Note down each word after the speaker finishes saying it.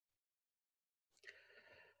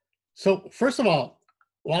So first of all,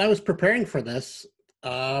 while I was preparing for this,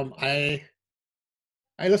 I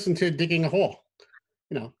listened to "Digging a Hole."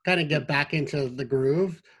 Kind of get back into the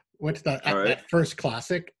groove. Went to All right. that first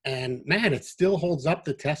classic, and man, it still holds up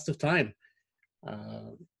the test of time.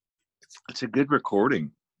 Uh, It's a good recording.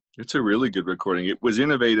 It's a really good recording. It was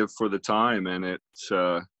innovative for the time, and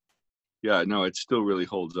yeah, no, it still really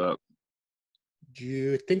holds up. do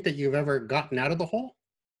you think that you've ever gotten out of the hole?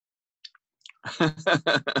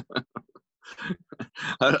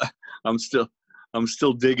 I'm still, I'm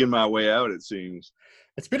still digging my way out, it seems.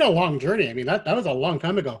 It's been a long journey. I mean, that was a long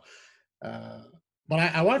time ago. Uh, but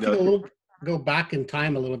I wanted to Yeah, go back in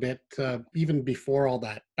time a little bit, even before all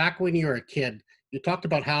that. Back when you were a kid, you talked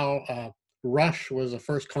about how Rush was the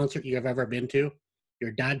first concert you have ever been to.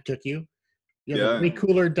 Your dad took you. You have a yeah. way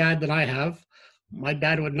cooler dad than I have. My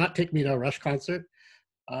dad would not take me to a Rush concert.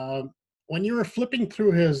 When you were flipping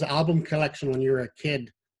through his album collection when you were a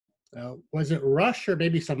kid, was it Rush or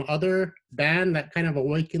maybe some other band that kind of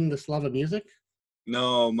awakened this love of music?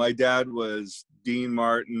 No, my dad was Dean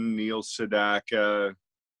Martin, Neil Sedaka,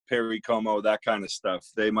 Perry Como, that kind of stuff.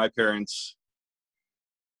 My parents,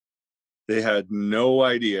 they had no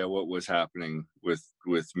idea what was happening with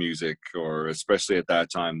music, or especially at that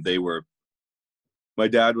time. My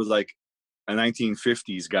dad was like a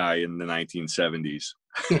 1950s guy in the 1970s,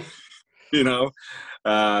 you know.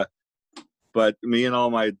 Uh, but me and all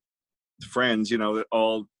my friends, they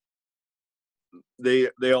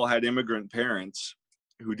all had immigrant parents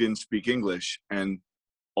who didn't speak English, and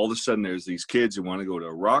all of a sudden there's these kids who want to go to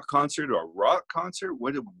a rock concert or a rock concert.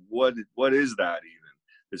 What is that even?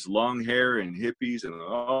 There's long hair and hippies, and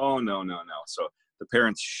oh no. So the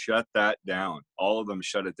parents shut that down. All of them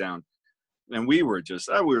shut it down, and we were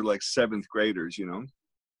like seventh graders,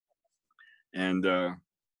 and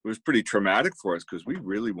it was pretty traumatic for us because we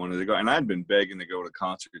really wanted to go, and I'd been begging to go to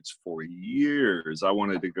concerts for years. I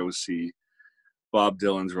wanted to go see Bob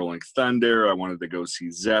Dylan's Rolling Thunder. I wanted to go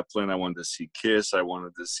see Zeppelin. I wanted to see Kiss. I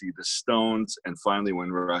wanted to see the Stones. And finally,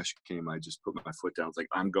 when Rush came, I just put my foot down. I was like,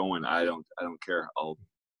 I'm going. I don't care.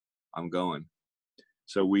 I'm going.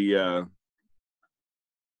 So we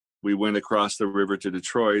went across the river to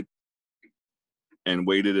Detroit and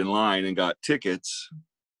waited in line and got tickets.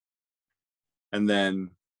 And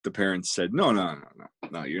then the parents said, no,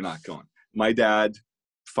 you're not going. My dad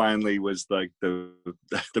finally was like the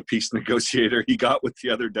peace negotiator. He got with the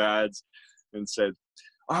other dads and said,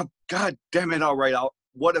 oh, God damn it. All right.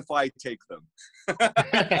 What if I take them?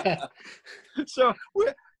 So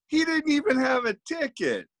he didn't even have a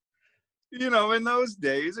ticket. In those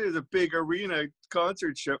days, it was a big arena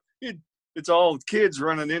concert show. It's all kids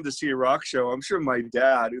running in to see a rock show. I'm sure my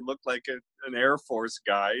dad, who looked like an Air Force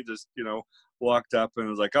guy, just, walked up and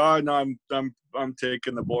was like, oh, no, I'm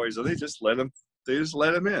taking the boys. So they just let him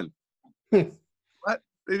in. What?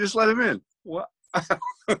 They just let him in. What?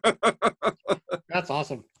 That's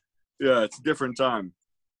awesome. Yeah, it's a different time.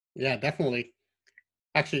 Yeah, definitely.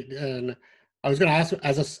 Actually, I was going to ask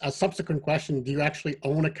as a subsequent question, do you actually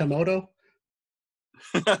own a Komodo?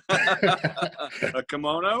 A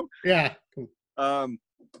kimono? Yeah.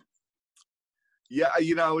 Yeah,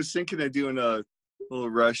 I was thinking of doing a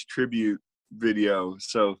little Rush tribute video,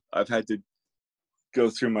 so I've had to go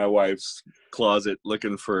through my wife's closet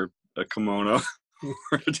looking for a kimono.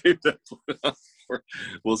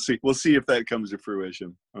 We'll see if that comes to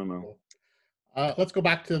fruition. I don't know. Come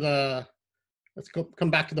back to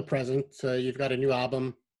the present. You've got a new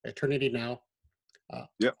album, Eternity Now.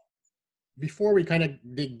 Yep. Before we kind of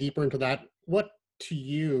dig deeper into that, what to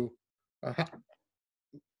you,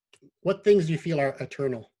 what things do you feel are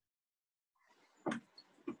eternal?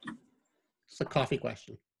 It's a coffee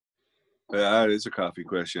question. Yeah, it is a coffee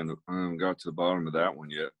question. I haven't got to the bottom of that one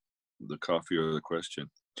yet. The coffee or the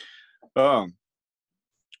question. That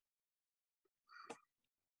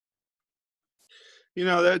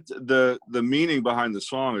the meaning behind the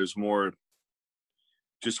song is more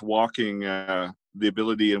just walking, the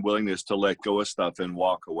ability and willingness to let go of stuff and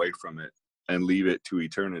walk away from it and leave it to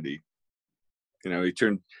eternity.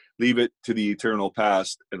 Leave it to the eternal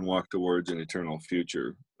past and walk towards an eternal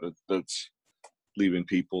future. That's leaving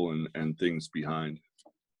people and things behind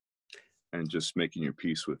and just making your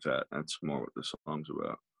peace with that. That's more what the song's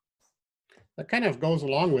about. That kind of goes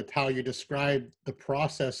along with how you describe the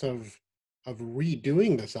process of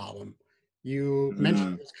redoing this album. You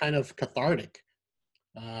mentioned it's kind of cathartic.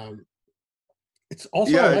 It's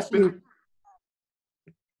also a lesson. It's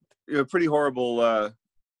been a pretty horrible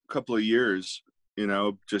couple of years,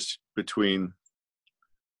 just between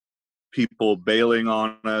people bailing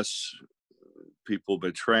on us, people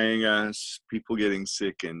betraying us, people getting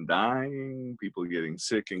sick and dying, people getting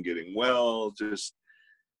sick and getting well. Just,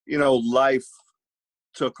 life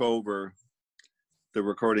took over the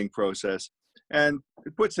recording process, and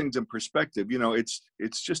it puts things in perspective.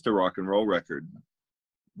 It's just a rock and roll record.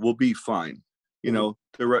 We'll be fine. The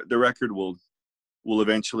record will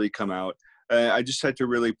eventually come out. I just had to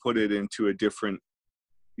really put it into a different,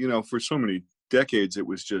 for so many decades, it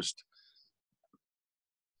was just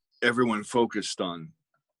everyone focused on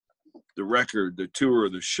the record, the tour,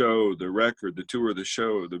 the show, the record, the tour, the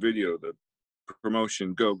show, the video, the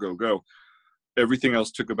promotion, go, go, go. Everything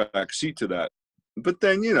else took a back seat to that. But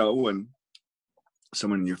then, when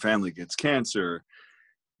someone in your family gets cancer,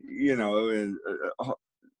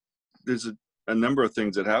 there's a number of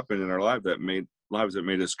things that happen in our lives that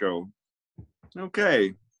made us go,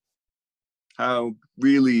 okay, how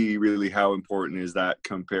really, really, how important is that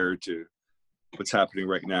compared to what's happening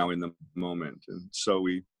right now in the moment? And so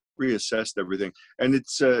we reassessed everything, and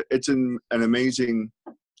it's an amazing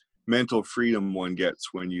mental freedom one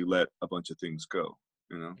gets when you let a bunch of things go.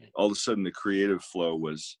 All of a sudden the creative flow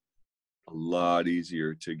was a lot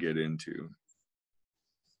easier to get into.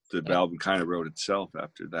 The album kind of wrote itself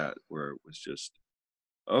after that, where it was just,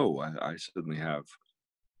 I suddenly have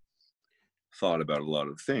thought about a lot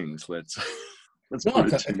of things. Let's No,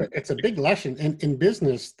 it's a big lesson. In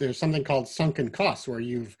business, there's something called sunken costs, where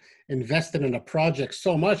you've invested in a project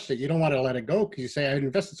so much that you don't want to let it go, because you say, I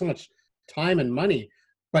invested so much time and money.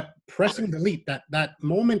 But pressing delete, that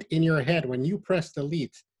moment in your head when you press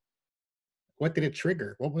delete, what did it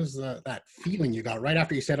trigger? What was that feeling you got right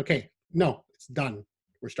after you said, okay, no, it's done,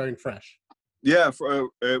 we're starting fresh? Yeah,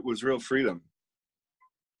 it was real freedom.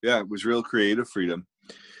 Yeah, it was real creative freedom.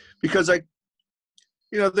 Because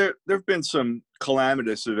there have been some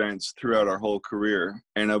calamitous events throughout our whole career,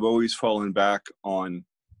 and I've always fallen back on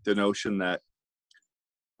the notion that,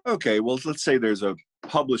 okay, well, let's say there's a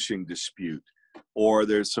publishing dispute, or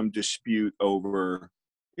there's some dispute over,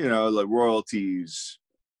 like royalties,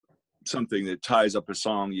 something that ties up a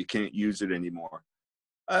song, you can't use it anymore.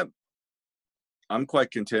 I'm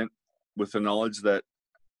quite content with the knowledge that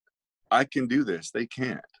I can do this. They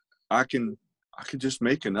can't. I can just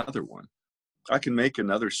make another one. I can make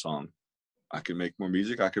another song. I can make more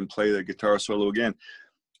music. I can play the guitar solo again.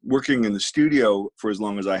 Working in the studio for as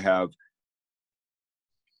long as I have,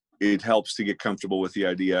 it helps to get comfortable with the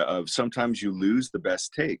idea of sometimes you lose the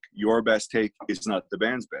best take. Your best take is not the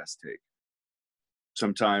band's best take.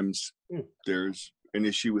 Sometimes there's an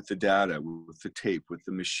issue with the data, with the tape, with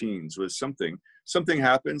the machines, with something. Something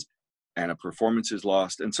happens and a performance is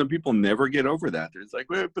lost. And some people never get over that. It's like,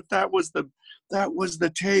 well, but that was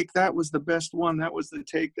the take. That was the best one. That was the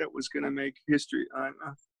take that was going to make history.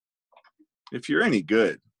 If you're any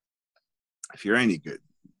good,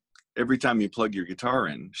 every time you plug your guitar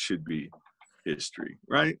in should be history,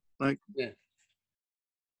 right? Like, yeah.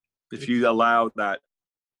 If you allow that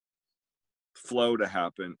flow to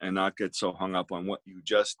happen and not get so hung up on what you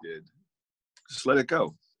just did, just let it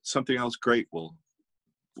go. Something else great will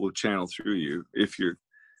channel through you if you're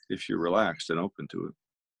relaxed and open to it.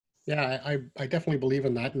 Yeah, I definitely believe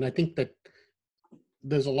in that, and I think that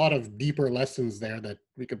there's a lot of deeper lessons there that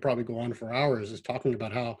we could probably go on for hours, is talking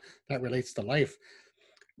about how that relates to life.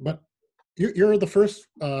 But you're the first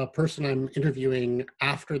person I'm interviewing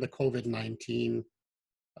after the COVID-19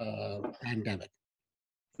 pandemic.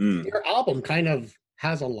 Your album kind of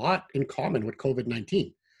has a lot in common with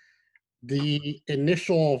COVID-19. The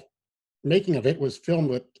initial making of it was filmed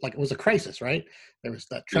with, like, it was a crisis, right? There was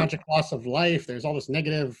that tragic loss of life. There's all this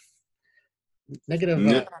negative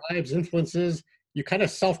vibes, influences. You kind of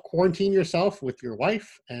self-quarantine yourself with your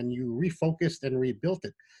wife, and you refocused and rebuilt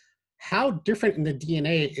it. How different in the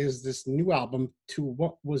DNA is this new album to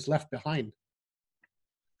what was left behind?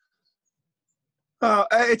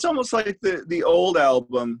 It's almost like the old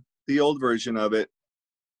album, the old version of it.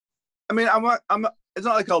 I mean, it's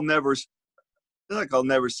not like I'll never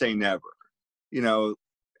say never.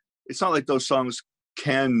 It's not like those songs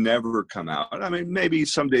can never come out. I mean, maybe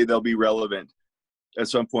someday they'll be relevant at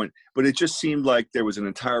some point, but it just seemed like there was an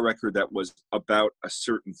entire record that was about a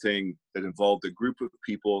certain thing that involved a group of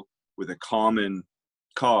people with a common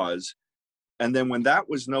cause. And then when that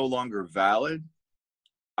was no longer valid,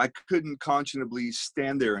 I couldn't conscionably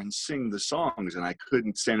stand there and sing the songs, and I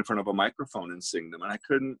couldn't stand in front of a microphone and sing them. And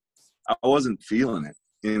I wasn't feeling it,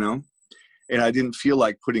 and I didn't feel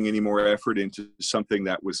like putting any more effort into something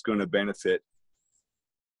that was going to benefit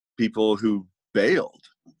people who bailed.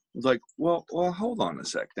 It was like, well, hold on a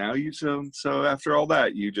sec now. So after all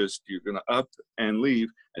that, you're going to up and leave,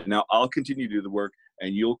 and now I'll continue to do the work,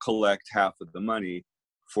 and you'll collect half of the money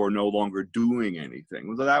for no longer doing anything.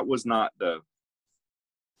 Well, that was not the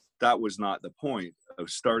point of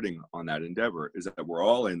starting on that endeavor, is that we're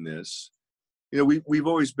all in this. You know, we've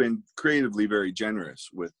always been creatively very generous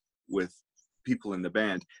with people in the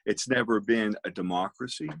band. It's never been a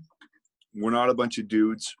democracy. We're not a bunch of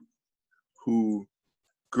dudes who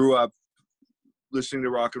grew up listening to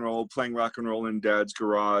rock and roll, playing rock and roll in dad's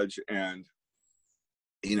garage, and,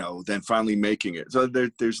 you know, then finally making it. So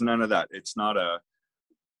there's none of that. It's not a,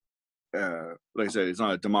 like I said, it's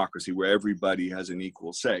not a democracy where everybody has an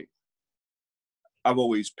equal say. I've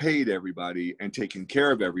always paid everybody and taken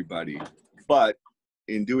care of everybody, but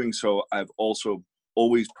in doing so, I've also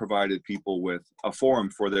always provided people with a forum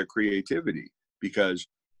for their creativity, because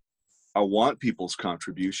I want people's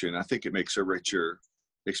contribution. I think it makes a richer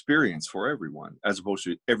experience for everyone, as opposed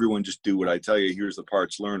to everyone just do what I tell you. Here's the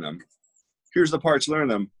parts, learn them. Here's the parts, learn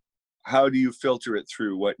them. How do you filter it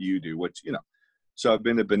through what you do? You know. So I've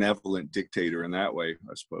been a benevolent dictator in that way,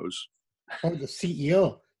 I suppose. Oh, the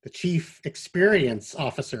CEO, the Chief Experience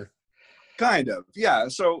Officer. Kind of, yeah.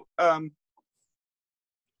 So,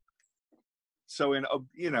 in,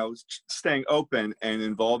 you know, staying open and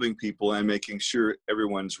involving people and making sure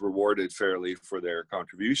everyone's rewarded fairly for their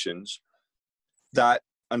contributions, that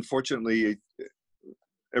unfortunately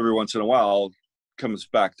every once in a while comes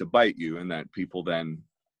back to bite you, and that people then,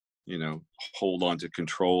 you know, hold on to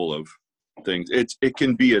control of things. It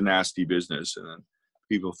can be a nasty business, and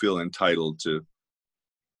people feel entitled to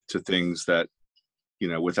things that, you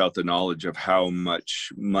know, without the knowledge of how much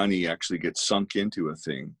money actually gets sunk into a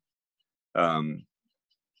thing.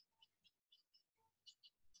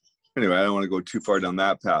 Anyway, I don't want to go too far down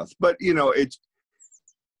that path, but, you know, it's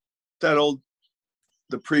the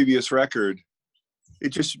previous record, it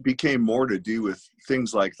just became more to do with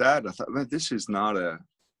things like that. I thought, man, this is not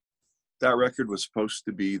that record was supposed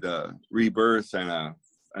to be the rebirth and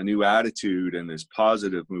a new attitude and this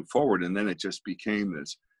positive move forward. And then it just became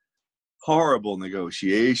this horrible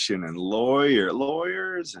negotiation and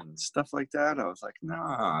lawyers and stuff like that. I was like,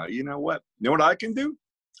 nah, you know what? You know what I can do?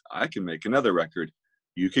 I can make another record.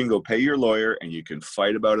 You can go pay your lawyer and you can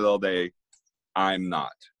fight about it all day. I'm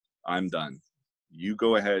not. I'm done. You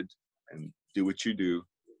go ahead and do what you do.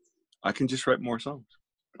 I can just write more songs.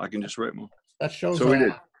 I can just write more. That shows so we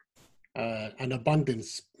did. An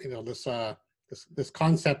abundance, you know, this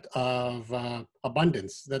concept of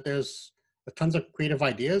abundance, that there's tons of creative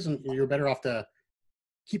ideas, and you're better off to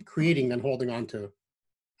keep creating than holding on to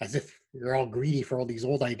as if you're all greedy for all these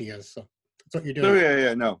old ideas. So that's what you're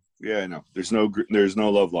doing. No. There's no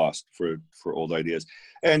love lost for old ideas.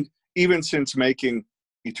 And even since making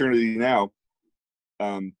Eternity Now,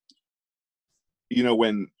 you know,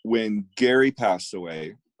 when Gerry passed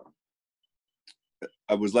away,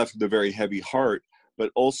 I was left with a very heavy heart,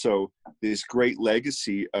 but also this great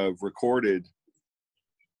legacy of recorded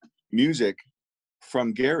music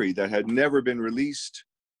from Gerry that had never been released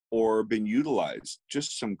or been utilized.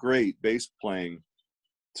 Just some great bass playing,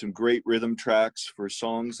 some great rhythm tracks for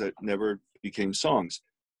songs that never became songs.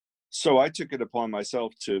 So I took it upon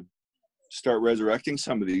myself to start resurrecting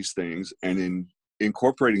some of these things and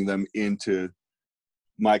incorporating them into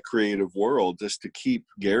my creative world, just to keep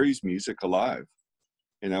Gerry's music alive.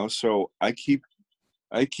 You know, so I keep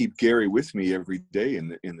Gerry with me every day in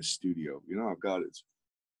the studio. You know, I've got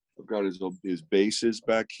his basses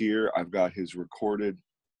back here. I've got his recorded,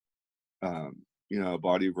 you know, a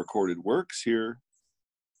body of recorded works here.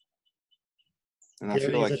 And Gerry's,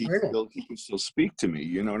 I feel like he can still speak to me.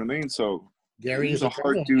 You know what I mean? So Gerry is a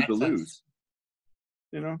hard dude to lose.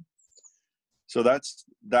 You know, so that's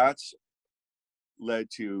led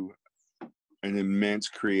to an immense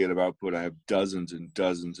creative output. I have dozens and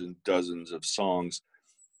dozens and dozens of songs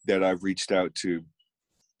that I've reached out to,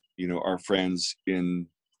 you know, our friends in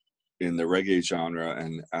the reggae genre,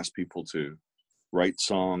 and asked people to write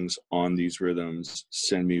songs on these rhythms,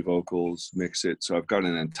 send me vocals, mix it. So I've got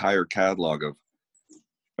an entire catalog of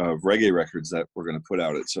reggae records that we're going to put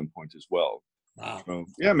out at some point as well. Wow. So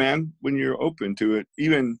yeah, man, when you're open to it,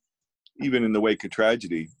 even in the wake of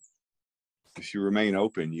tragedy, if you remain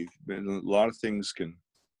open, a lot of things can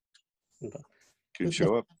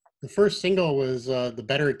show up. The first single was The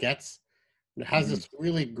Better It Gets. It has this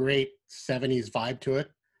really great 70s vibe to it.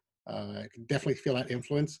 I can definitely feel that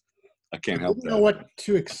influence. I can't help that. I didn't know what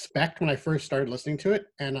to expect when I first started listening to it,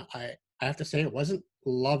 and I have to say it wasn't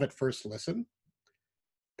love at first listen,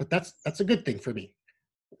 but that's a good thing for me.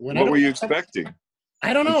 What were you expecting?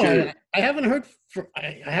 I don't know. I haven't heard.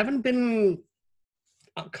 I haven't been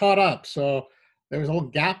caught up, so there was a whole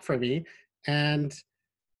gap for me. And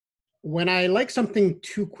when I like something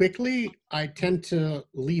too quickly, I tend to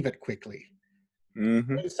leave it quickly.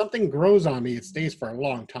 Mm-hmm. When something grows on me, it stays for a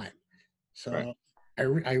long time. Right. So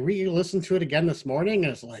I re-listened to it again this morning,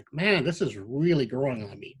 and it's like, man, this is really growing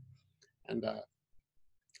on me. And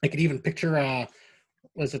I could even picture,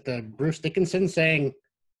 was it the Bruce Dickinson saying,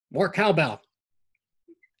 "More cowbell,"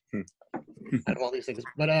 out of all these things.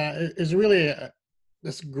 But it's really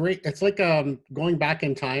this great. It's like going back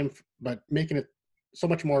in time, but making it so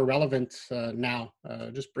much more relevant now.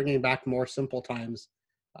 Just bringing back more simple times.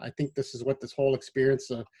 I think this is what this whole experience,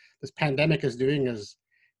 this pandemic, is doing is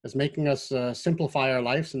making us simplify our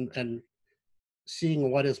lives and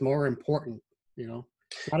seeing what is more important. You know,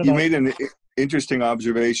 it's not You about. made an interesting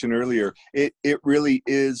observation earlier. It really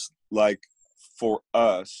is like, for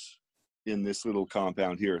us in this little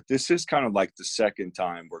compound here, this is kind of like the second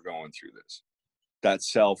time we're going through this. That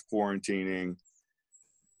self-quarantining,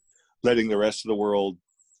 letting the rest of the world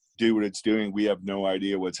do what it's doing. We have no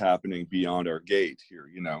idea what's happening beyond our gate here,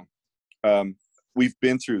 you know. We've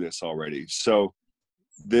been through this already. So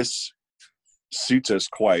this suits us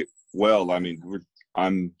quite well. I mean,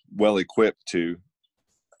 I'm well equipped to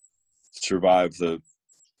survive the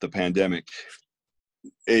pandemic.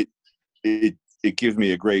 It it gives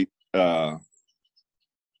me a great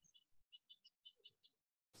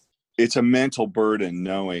it's a mental burden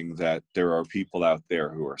knowing that there are people out there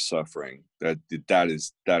who are suffering. That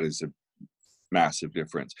is a massive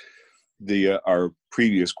difference. Our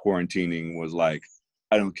previous quarantining was like,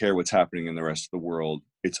 I don't care what's happening in the rest of the world.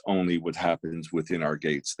 It's only what happens within our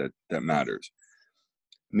gates that matters.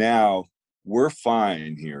 Now we're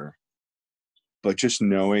fine here, but just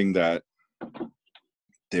knowing that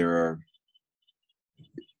there are,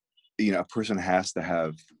 you know, a person has to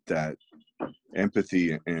have that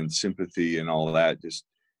empathy and sympathy and all of that, just,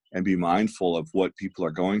 and be mindful of what people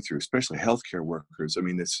are going through, especially healthcare workers. I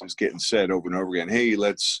mean, this is getting said over and over again. Hey,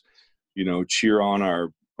 let's, you know, cheer on our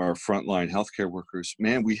frontline healthcare workers.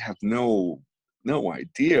 Man, we have no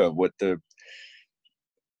idea what I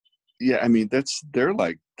mean, that's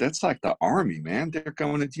like the army, man. They're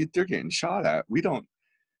getting shot at. We don't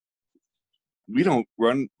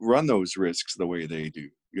run those risks the way they do,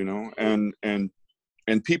 you know.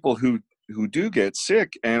 And people who do get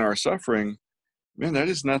sick and are suffering, man, that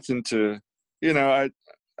is nothing to, you know.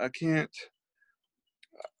 I can't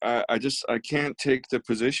I can't take the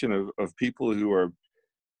position of people who are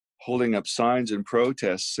holding up signs and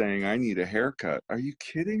protests saying, I need a haircut. Are you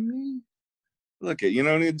kidding me? Look at, you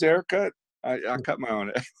know, needs a haircut. I cut my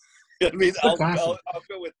own. I mean, I'll go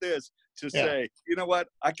with this to say, you know what?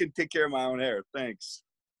 I can take care of my own hair. Thanks.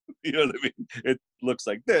 You know what I mean? It looks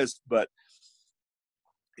like this, but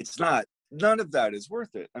it's not. None of that is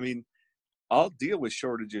worth it. I mean, I'll deal with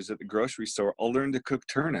shortages at the grocery store. I'll learn to cook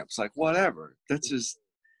turnips. Like, whatever. That's just,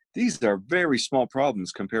 these are very small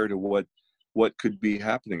problems compared to what could be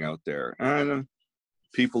happening out there. And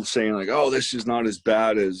people saying like, oh, this is not as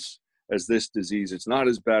bad as this disease. It's not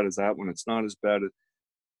as bad as that one. It's not as bad as,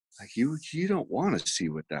 like, you don't want to see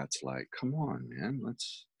what that's like. Come on, man.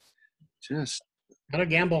 Let's just. Not a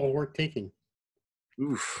gamble worth taking.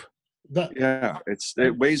 Oof. Yeah,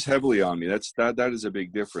 it weighs heavily on me. That is a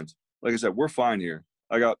big difference. Like I said, we're fine here.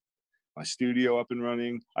 I got my studio up and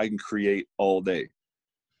running. I can create all day.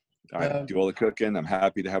 I do all the cooking. I'm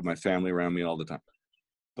happy to have my family around me all the time.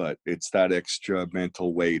 But it's that extra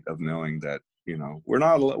mental weight of knowing that, you know, we're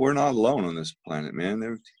not alone on this planet, man.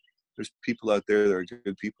 There's people out there that are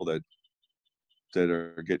good people that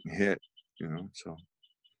are getting hit, you know.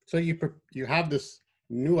 So you have this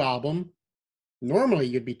new album. Normally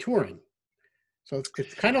you'd be touring. So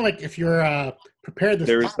it's kind of like if you're prepared this.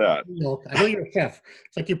 There is that. Meal. I know you're a chef.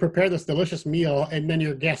 It's like you prepare this delicious meal and then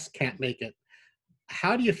your guests can't make it.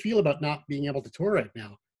 How do you feel about not being able to tour right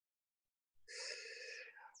now?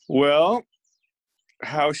 Well,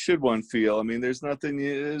 how should one feel? I mean, there's nothing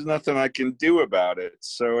I can do about it.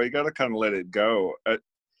 So I got to kind of let it go.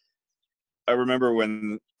 I remember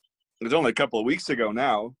when it was only a couple of weeks ago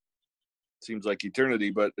now. Seems like eternity,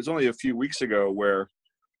 but it's only a few weeks ago where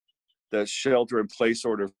the shelter-in-place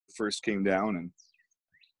order first came down, and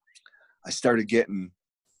I started getting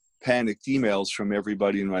panicked emails from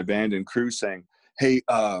everybody in my band and crew saying, hey,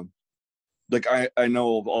 like, I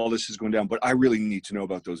know all this is going down, but I really need to know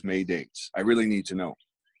about those May dates. I really need to know.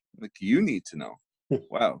 Like, you need to know.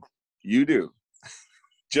 Wow, you do.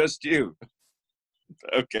 Just you.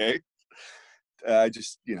 Okay. I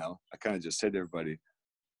just, you know, I kind of just said to everybody,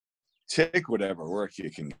 take whatever work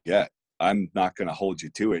you can get. I'm not going to hold you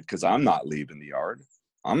to it because I'm not leaving the yard.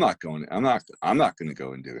 I'm not going to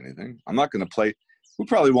go and do anything. I'm not going to play. We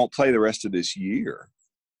probably won't play the rest of this year.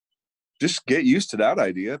 Just get used to that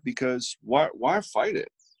idea, because why fight it?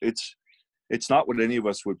 It's not what any of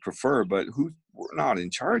us would prefer, but we're not in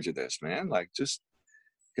charge of this, man. Like, just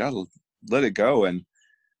gotta let it go. And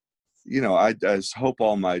I just hope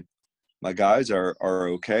all my guys are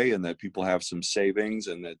okay, and that people have some savings,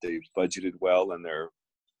 and that they've budgeted well, and they're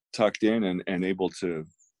tucked in and able to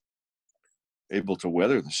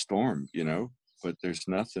weather the storm, but there's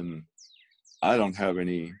nothing. I don't have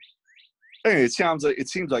any. Hey, it seems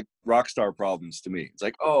like rock star problems to me. It's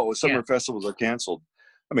like, oh, summer festivals are canceled.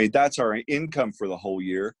 I mean, that's our income for the whole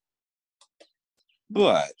year.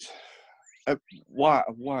 But why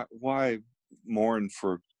mourn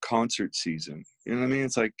for concert season? You know what I mean?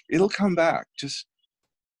 It's like, it'll come back. Just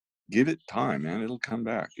give it time, man. It'll come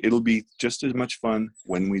back. It'll be just as much fun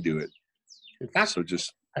when we do it. In fact, so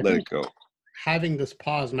just I let think it go. having this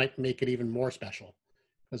pause might make it even more special,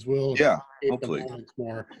 because we'll Hopefully. the moments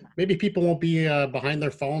more. Maybe people won't be behind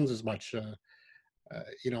their phones as much,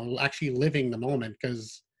 actually living the moment.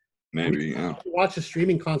 Because Maybe, you watch a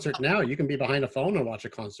streaming concert now, you can be behind a phone and watch a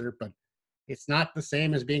concert, but it's not the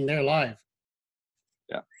same as being there live.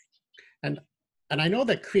 Yeah. And I know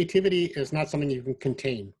that creativity is not something you can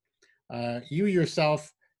contain. You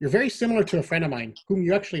yourself, you're very similar to a friend of mine whom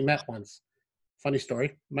you actually met once. Funny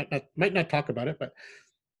story. Might not talk about it, but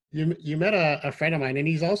you met a friend of mine, and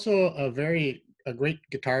he's also a great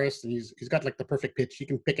guitarist, and he's got like the perfect pitch. He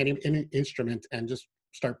can pick any instrument and just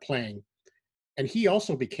start playing. And he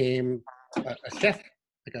also became a chef,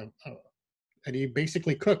 and he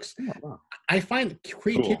basically cooks. Oh, wow. I find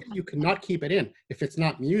creativity, Cool. you cannot keep it in. If it's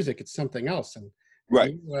not music, it's something else. And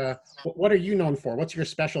Right. What are you known for? What's your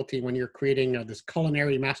specialty when you're creating this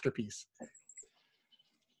culinary masterpiece?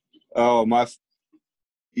 Oh,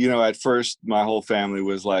 at first my whole family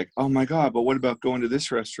was like, oh my God, but what about going to this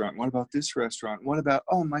restaurant? What about this restaurant? What about,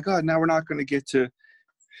 oh my God, now we're not going to get to,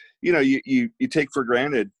 you take for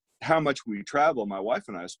granted how much we travel, my wife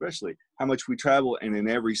and I especially, how much we travel, and in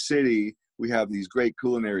every city we have these great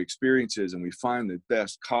culinary experiences, and we find the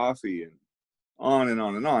best coffee, and on and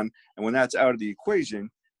on and on. And when that's out of the equation,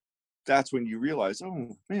 that's when you realize,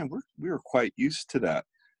 oh man, we were quite used to that.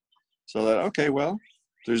 So that, okay, well,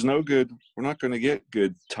 we're not going to get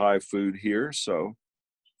good Thai food here, so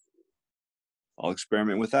I'll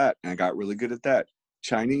experiment with that. And I got really good at that.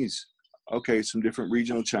 Chinese. Okay, some different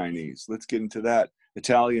regional Chinese. Let's get into that.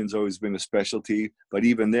 Italian's always been a specialty, but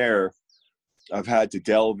even there, I've had to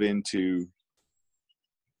delve into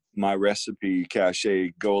my recipe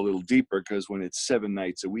cache, go a little deeper, because when it's 7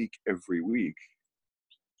 nights a week, every week,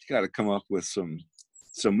 you got to come up with some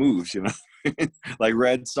moves, like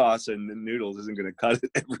red sauce and noodles isn't going to cut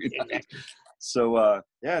it every night. So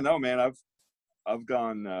no, man, I've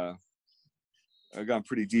gone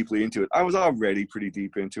pretty deeply into it. I was already pretty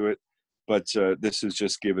deep into it, but this has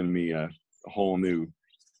just given me a whole new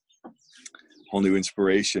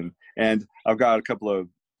inspiration. And I've got a couple of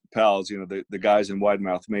pals, the guys in Wide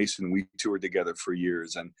Mouth Mason. We toured together for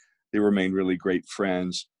years, and they remain really great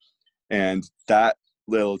friends. And that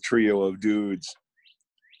little trio of dudes,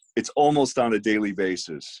 it's almost on a daily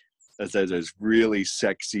basis that there's really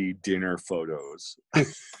sexy dinner photos.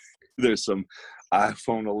 There's some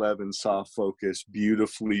iPhone 11 soft focus,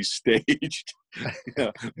 beautifully staged.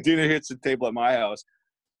 Dinner hits the table at my house,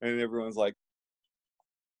 and everyone's like,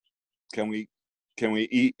 can we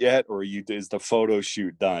eat yet? Or is the photo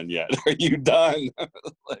shoot done yet? Are you done?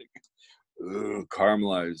 Like, ooh,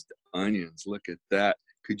 caramelized onions. Look at that.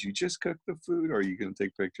 Could you just cook the food, or are you going to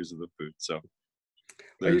take pictures of the food? So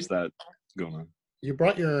there's that going on. You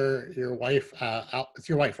brought your wife out. It's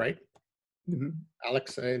your wife, right? Mm-hmm.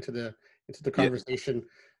 Alex, into the conversation.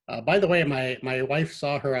 Yeah. By the way, my wife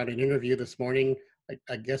saw her at an interview this morning.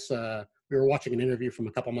 I guess we were watching an interview from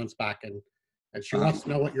a couple months back, and she wants to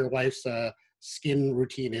know what your wife's skin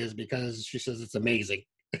routine is, because she says it's amazing.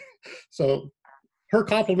 So her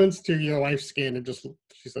compliments to your wife's skin, and just,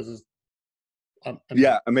 she says, is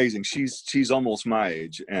yeah, amazing. She's almost my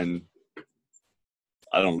age, and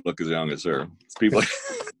I don't look as young as her. People are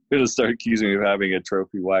going to start accusing me of having a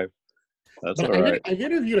trophy wife. That's all right. I've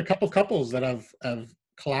interviewed a couple couples that have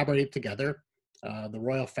collaborated together. The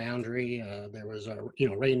Royal Foundry. There was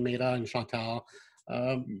Rain Maida and Chantal.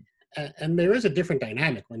 And there is a different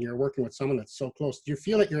dynamic when you're working with someone that's so close. Do you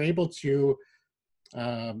feel that you're able to,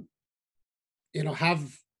 have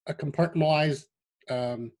a compartmentalized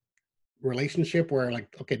relationship where,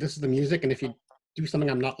 like, okay, this is the music, and if you do something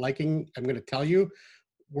I'm not liking, I'm going to tell you,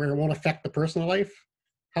 where it won't affect the personal life?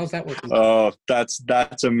 How's that working? Oh, that's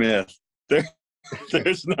a myth.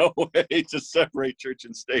 There's no way to separate church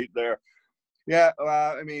and state there. Yeah,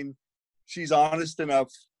 I mean, she's honest enough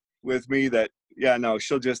with me that, yeah, no,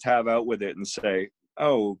 she'll just have out with it and say,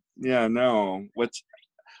 oh, yeah, no,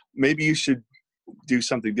 maybe you should do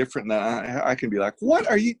something different, then I can be like, what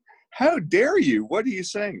are you, how dare you? What are you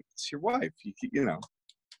saying? It's your wife. You know,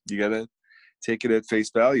 you got to take it at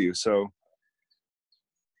face value. So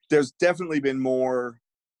there's definitely been more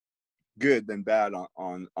good than bad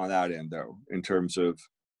on that end, though, in terms of,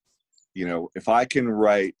 you know, if I can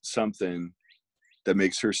write something that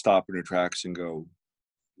makes her stop in her tracks and go,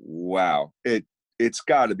 wow, it's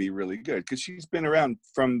got to be really good, because she's been around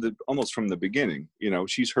almost from the beginning. You know,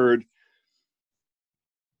 she's heard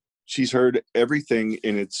everything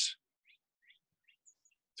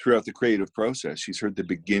throughout the creative process. She's heard the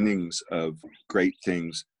beginnings of great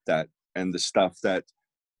things and the stuff that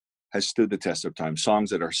has stood the test of time, songs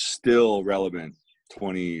that are still relevant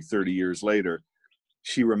 20, 30 years later.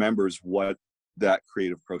 She remembers what that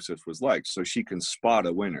creative process was like, so she can spot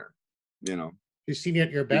a winner, you know. She's seen it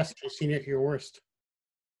at your best, she's seen it at your worst.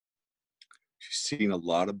 She's seen a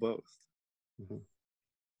lot of both. Mm-hmm.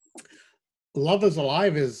 Love Is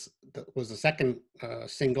Alive was the second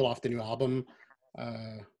single off the new album.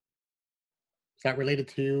 Is that related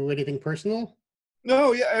to anything personal?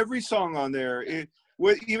 No, yeah, every song on there,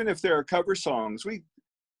 even if there are cover songs, we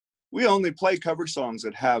only play cover songs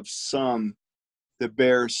that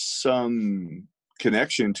bear some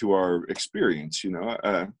connection to our experience. You know,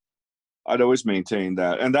 I'd always maintain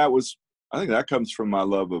that, and I think that comes from my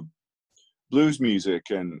love of blues music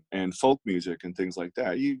and folk music and things like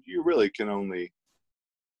that. You really can only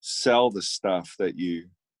sell the stuff that you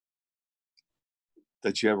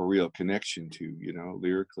have a real connection to, you know,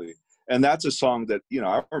 lyrically. And that's a song that, you know,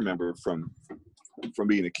 I remember from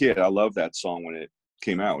being a kid. I loved that song when it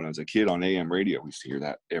came out when I was a kid on AM radio. We used to hear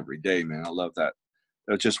that every day, man. I love that.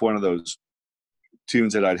 That's just one of those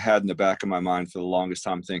tunes that I'd had in the back of my mind for the longest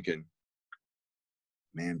time, thinking,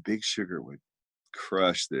 man, Big Sugar would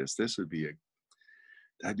crush this. That'd be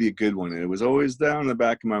a good one. And it was always down in the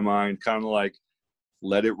back of my mind, kind of like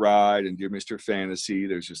Let It Ride and Dear Mr. Fantasy.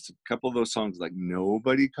 There's just a couple of those songs like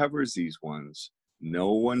nobody covers these ones.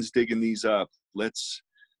 No one's digging these up. Let's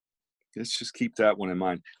just keep that one in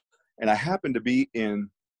mind. And I happened to be in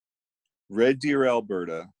Red Deer,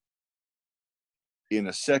 Alberta, in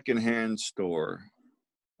a secondhand store,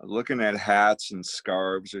 looking at hats and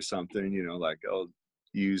scarves or something, you know, like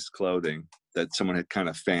used clothing that someone had kind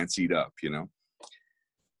of fancied up, you know.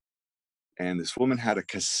 And this woman had a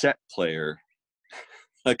cassette player,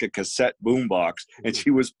 like a cassette boombox, and she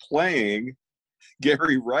was playing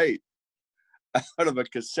Gerry Wright out of a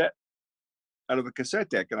cassette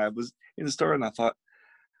deck. And I was in the store and I thought,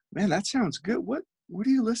 man, that sounds good. What are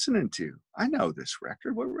you listening to? I know this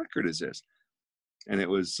record. What record is this? And it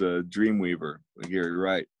was Dreamweaver by Gerry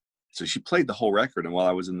Wright. So she played the whole record, and while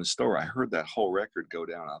I was in the store, I heard that whole record go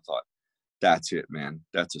down. I thought, that's it, man.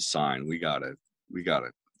 That's a sign. We gotta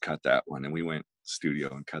cut that one. And we went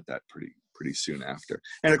studio and cut that pretty soon after.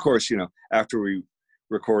 And of course, you know, after we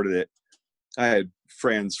recorded it, I had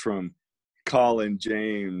friends from Colin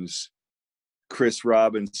James, Chris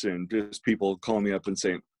Robinson, just people calling me up and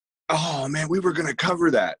saying, oh man, we were gonna cover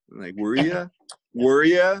that. I'm like, were you? Were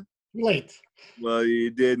you? Late. Well, you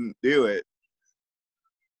didn't do it.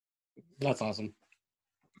 That's awesome.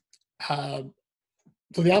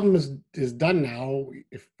 So the album is done now.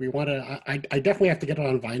 If we want to, I definitely have to get it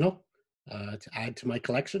on vinyl to add to my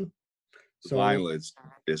collection. So Vinyl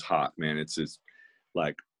is hot, man. It's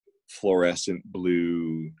like fluorescent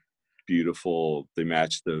blue, beautiful. They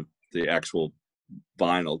match the actual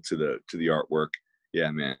vinyl to the artwork.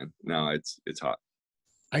 Yeah, man. No, it's hot.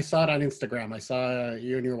 I saw it on Instagram. I saw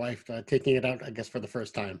you and your wife taking it out, I guess, for the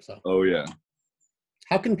first time. So. Oh yeah.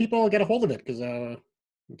 How can people get a hold of it? Because you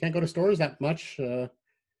can't go to stores that much.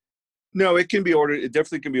 No, it can be ordered. It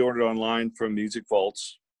definitely can be ordered online from Music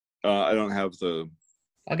Vaults. I don't have the.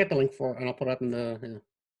 I'll get the link for it, and I'll put it up in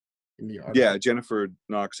the article. Yeah, Jennifer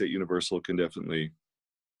Knox at Universal can definitely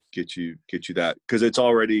get you that, because it's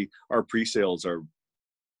already, our pre-sales are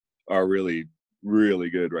really, really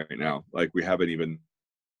good right now. Like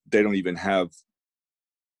they don't even have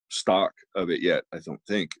stock of it yet, I don't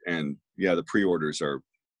think. And yeah, the pre-orders are.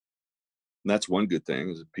 That's one good thing,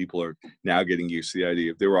 is that people are now getting used to the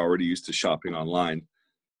idea. If they were already used to shopping online,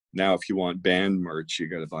 now if you want band merch, you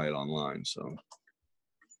got to buy it online. So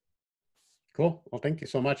cool. Well, thank you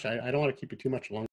so much. I don't want to keep you too much longer.